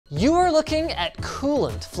You are looking at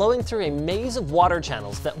coolant flowing through a maze of water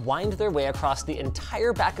channels that wind their way across the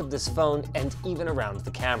entire back of this phone and even around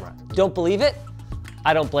the camera. Don't believe it?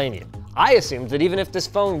 I don't blame you. I assumed that even if this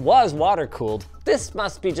phone was water cooled, this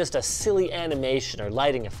must be just a silly animation or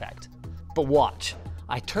lighting effect. But watch,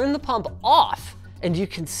 I turn the pump off and you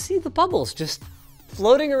can see the bubbles just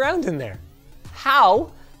floating around in there.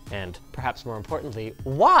 How, and perhaps more importantly,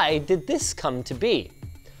 why did this come to be?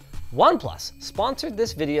 OnePlus sponsored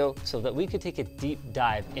this video so that we could take a deep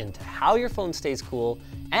dive into how your phone stays cool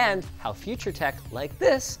and how future tech like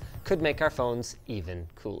this could make our phones even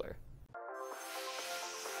cooler.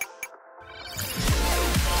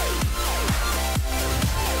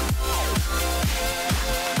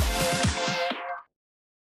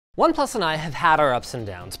 OnePlus and I have had our ups and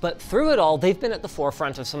downs, but through it all, they've been at the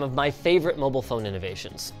forefront of some of my favorite mobile phone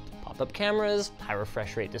innovations. Pop-up cameras, high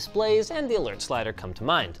refresh rate displays, and the alert slider come to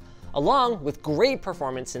mind, along with great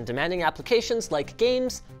performance in demanding applications like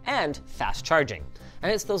games and fast charging. And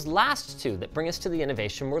it's those last two that bring us to the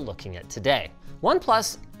innovation we're looking at today.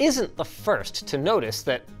 OnePlus isn't the first to notice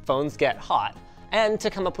that phones get hot and to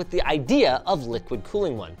come up with the idea of liquid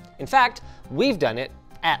cooling one. In fact, we've done it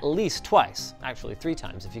at least twice, actually 3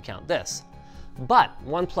 times if you count this. But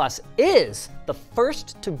OnePlus is the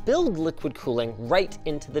first to build liquid cooling right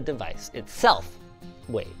into the device itself.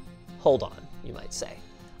 Wait, hold on, you might say.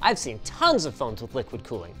 I've seen tons of phones with liquid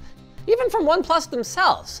cooling, even from OnePlus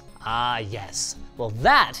themselves. Ah yes, well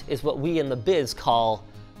that is what we in the biz call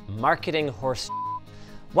marketing horse.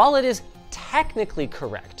 While it is technically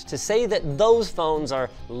correct to say that those phones are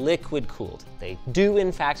liquid cooled, they do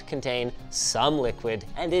in fact contain some liquid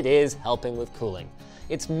and it is helping with cooling.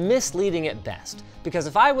 It's misleading at best, because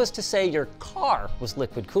if I was to say your car was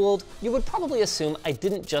liquid cooled, you would probably assume I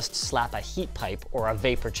didn't just slap a heat pipe or a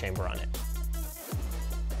vapor chamber on it.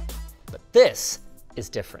 But this is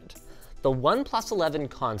different. The OnePlus 11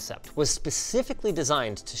 Concept was specifically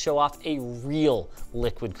designed to show off a real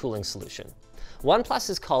liquid cooling solution. OnePlus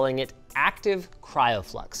is calling it Active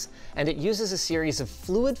CryoFlux, and it uses a series of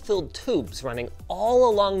fluid-filled tubes running all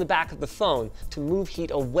along the back of the phone to move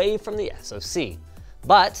heat away from the SoC.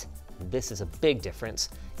 But, this is a big difference,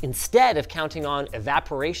 instead of counting on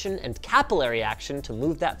evaporation and capillary action to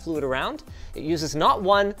move that fluid around, it uses not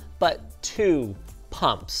 1, but 2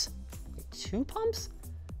 pumps. 2 pumps?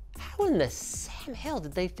 How in the Sam hell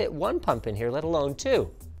did they fit 1 pump in here, let alone 2?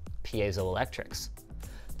 Piezoelectrics.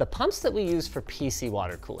 The pumps that we use for PC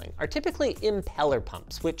water cooling are typically impeller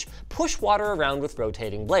pumps, which push water around with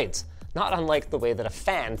rotating blades, not unlike the way that a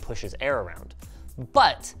fan pushes air around.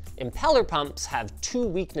 But impeller pumps have 2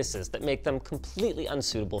 weaknesses that make them completely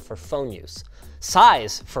unsuitable for phone use.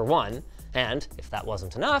 Size, for one, and if that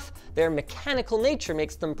wasn't enough, their mechanical nature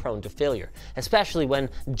makes them prone to failure, especially when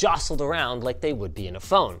jostled around like they would be in a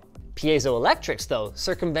phone. Piezoelectrics, though,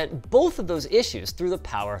 circumvent both of those issues through the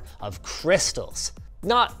power of crystals.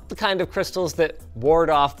 Not the kind of crystals that ward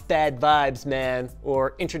off bad vibes, man,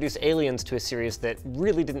 or introduce aliens to a series that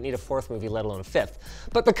really didn't need a 4th movie, let alone a 5th,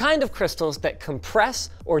 but the kind of crystals that compress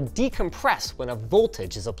or decompress when a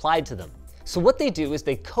voltage is applied to them. So what they do is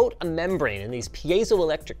they coat a membrane in these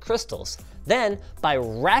piezoelectric crystals. Then, by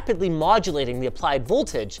rapidly modulating the applied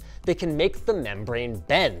voltage, they can make the membrane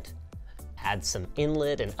bend. Add some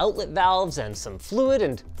inlet and outlet valves and some fluid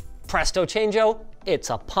and presto changeo, it's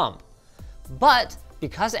a pump. But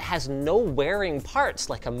because it has no wearing parts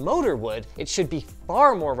like a motor would, it should be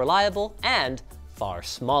far more reliable and far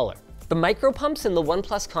smaller. The micro pumps in the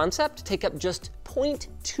OnePlus Concept take up just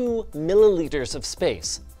 0.2 milliliters of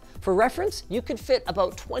space. For reference, you could fit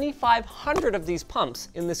about 2,500 of these pumps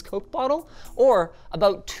in this Coke bottle, or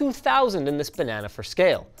about 2,000 in this banana for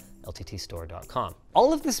scale. LTTstore.com.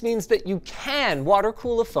 All of this means that you can water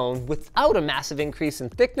cool a phone without a massive increase in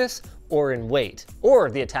thickness or in weight,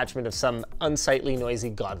 or the attachment of some unsightly,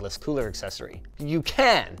 noisy, godless cooler accessory. You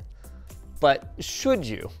can, but should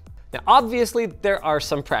you? Now, obviously, there are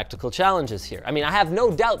some practical challenges here. I mean, I have no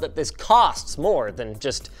doubt that this costs more than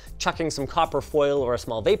just chucking some copper foil or a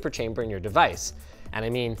small vapor chamber in your device. And I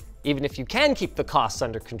mean, even if you can keep the costs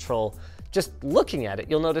under control, just looking at it,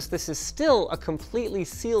 you'll notice this is still a completely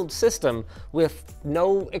sealed system with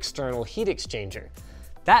no external heat exchanger.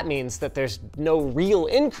 That means that there's no real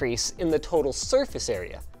increase in the total surface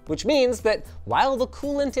area, which means that while the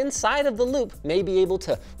coolant inside of the loop may be able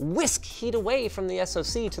to whisk heat away from the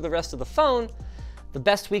SoC to the rest of the phone, the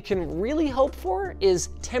best we can really hope for is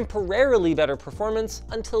temporarily better performance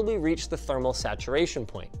until we reach the thermal saturation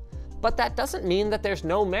point. But that doesn't mean that there's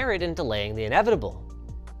no merit in delaying the inevitable.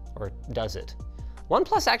 Or does it?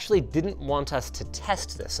 OnePlus actually didn't want us to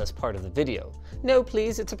test this as part of the video. No,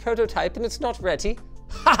 please, it's a prototype and it's not ready.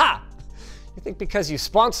 Haha! You think because you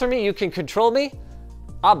sponsor me, you can control me?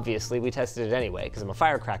 Obviously, we tested it anyway, because I'm a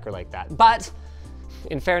firecracker like that. But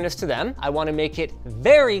in fairness to them, I want to make it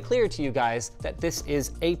very clear to you guys that this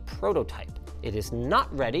is a prototype. It is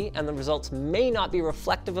not ready, and the results may not be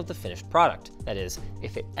reflective of the finished product. That is,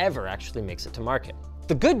 if it ever actually makes it to market.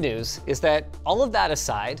 The good news is that all of that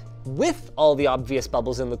aside, with all the obvious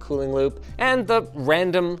bubbles in the cooling loop and the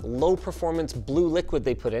random low performance blue liquid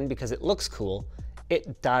they put in because it looks cool,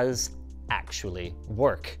 it does actually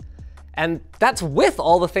work. And that's with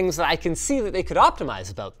all the things that I can see that they could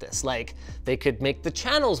optimize about this. Like, they could make the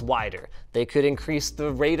channels wider, they could increase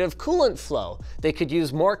the rate of coolant flow, they could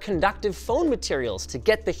use more conductive phone materials to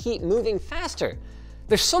get the heat moving faster.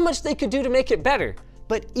 There's so much they could do to make it better,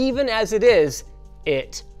 but even as it is,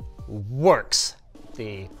 it works.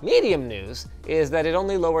 The medium news is that it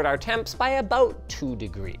only lowered our temps by about 2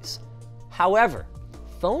 degrees. However,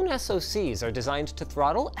 phone SoCs are designed to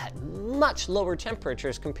throttle at much lower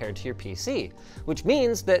temperatures compared to your PC, which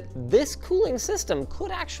means that this cooling system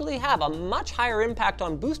could actually have a much higher impact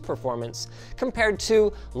on boost performance compared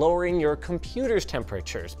to lowering your computer's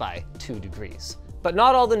temperatures by 2 degrees. But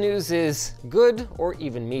not all the news is good or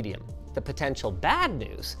even medium. The potential bad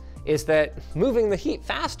news is that moving the heat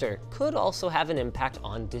faster could also have an impact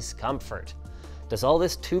on discomfort. Does all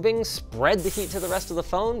this tubing spread the heat to the rest of the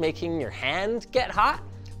phone, making your hand get hot?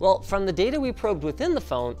 Well, from the data we probed within the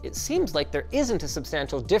phone, it seems like there isn't a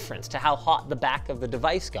substantial difference to how hot the back of the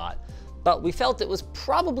device got, but we felt it was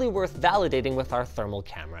probably worth validating with our thermal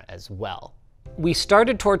camera as well. We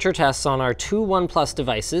started torture tests on our 2 OnePlus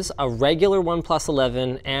devices, a regular OnePlus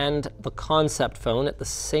 11 and the Concept phone at the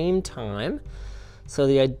same time. So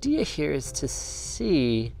the idea here is to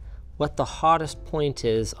see what the hottest point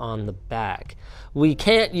is on the back. We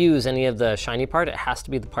can't use any of the shiny part. It has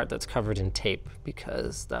to be the part that's covered in tape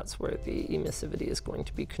because that's where the emissivity is going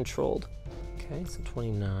to be controlled. Okay, so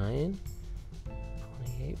 29,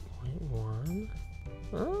 28.1.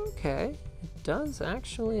 Okay, it does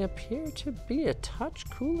actually appear to be a touch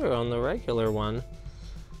cooler on the regular one.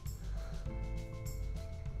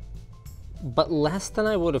 But less than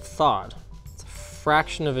I would have thought.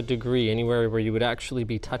 Fraction of a degree anywhere where you would actually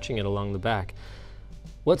be touching it along the back.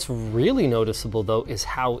 What's really noticeable though is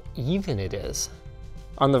how even it is.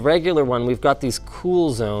 On the regular one, we've got these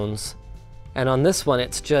cool zones, and on this one,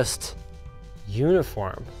 it's just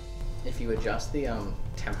uniform. If you adjust the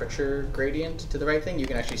temperature gradient to the right thing, you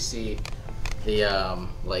can actually see the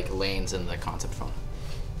like lanes in the Concept phone.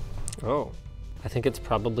 Oh, I think it's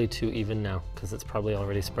probably too even now because it's probably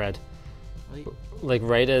already spread. Like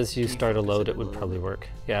right as you start a load, it would probably work.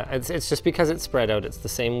 Yeah, it's just because it's spread out. It's the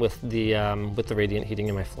same with the radiant heating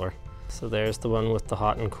in my floor. So there's the one with the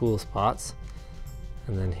hot and cool spots.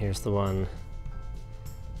 And then here's the one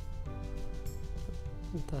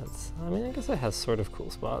that's, I mean, I guess it has sort of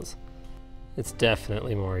cool spots. It's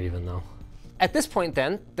definitely more even though. At this point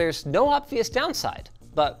then, there's no obvious downside.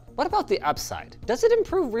 But what about the upside? Does it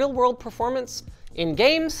improve real world performance? In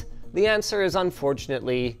games, the answer is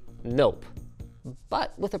unfortunately nope.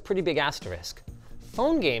 But with a pretty big asterisk.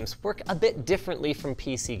 Phone games work a bit differently from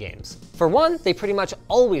PC games. For one, they pretty much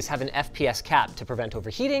always have an FPS cap to prevent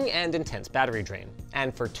overheating and intense battery drain.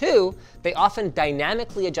 And for two, they often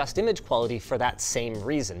dynamically adjust image quality for that same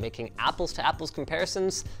reason, making apples to apples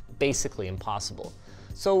comparisons basically impossible.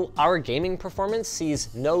 So our gaming performance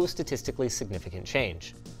sees no statistically significant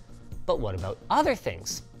change. But what about other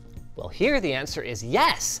things? Well, here the answer is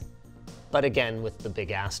yes, but again with the big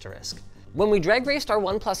asterisk. When we drag raced our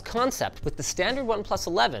OnePlus Concept with the standard OnePlus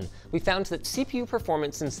 11, we found that CPU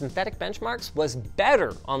performance in synthetic benchmarks was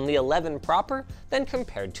better on the 11 proper than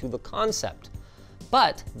compared to the Concept.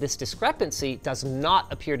 But this discrepancy does not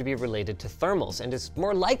appear to be related to thermals and is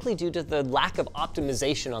more likely due to the lack of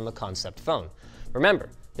optimization on the Concept phone. Remember,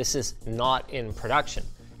 this is not in production.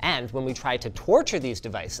 And when we try to torture these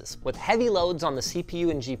devices with heavy loads on the CPU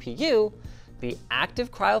and GPU, the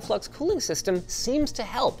Active CryoFlux cooling system seems to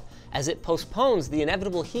help, as it postpones the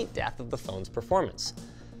inevitable heat death of the phone's performance.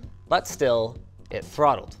 But still, it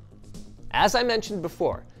throttled. As I mentioned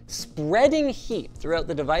before, spreading heat throughout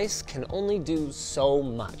the device can only do so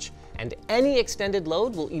much, and any extended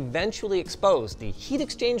load will eventually expose the heat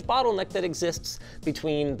exchange bottleneck that exists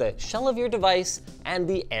between the shell of your device and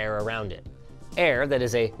the air around it. Air that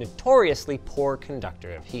is a notoriously poor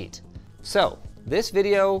conductor of heat. So, this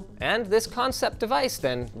video and this Concept device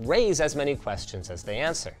then raise as many questions as they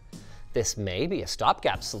answer. This may be a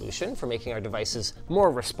stopgap solution for making our devices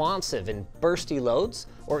more responsive in bursty loads,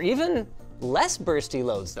 or even less bursty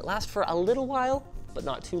loads that last for a little while, but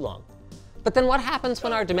not too long. But then what happens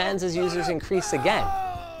when our demands as users increase again?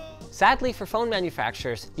 Sadly for phone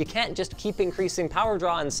manufacturers, you can't just keep increasing power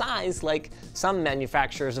draw and size like some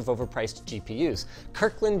manufacturers of overpriced GPUs.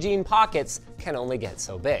 Kirkland jean pockets can only get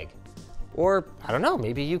so big. Or, I don't know,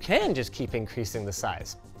 maybe you can just keep increasing the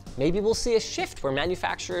size. Maybe we'll see a shift where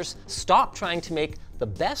manufacturers stop trying to make the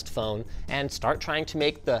best phone and start trying to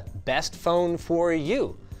make the best phone for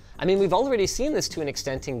you. I mean, we've already seen this to an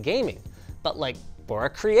extent in gaming, but like for a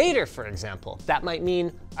creator, for example, that might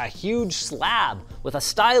mean a huge slab with a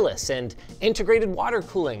stylus and integrated water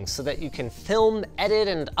cooling so that you can film, edit,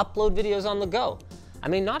 and upload videos on the go. I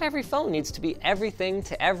mean, not every phone needs to be everything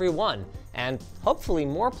to everyone, and hopefully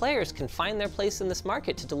more players can find their place in this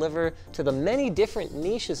market to deliver to the many different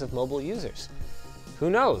niches of mobile users. Who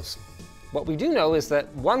knows? What we do know is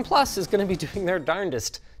that OnePlus is going to be doing their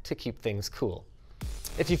darndest to keep things cool.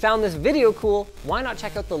 If you found this video cool, why not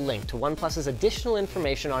check out the link to OnePlus's additional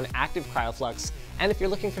information on Active CryoFlux, and if you're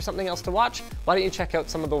looking for something else to watch, why don't you check out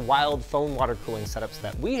some of the wild phone water cooling setups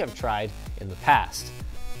that we have tried in the past.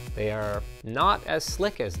 They are not as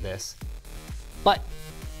slick as this, but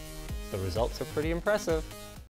the results are pretty impressive.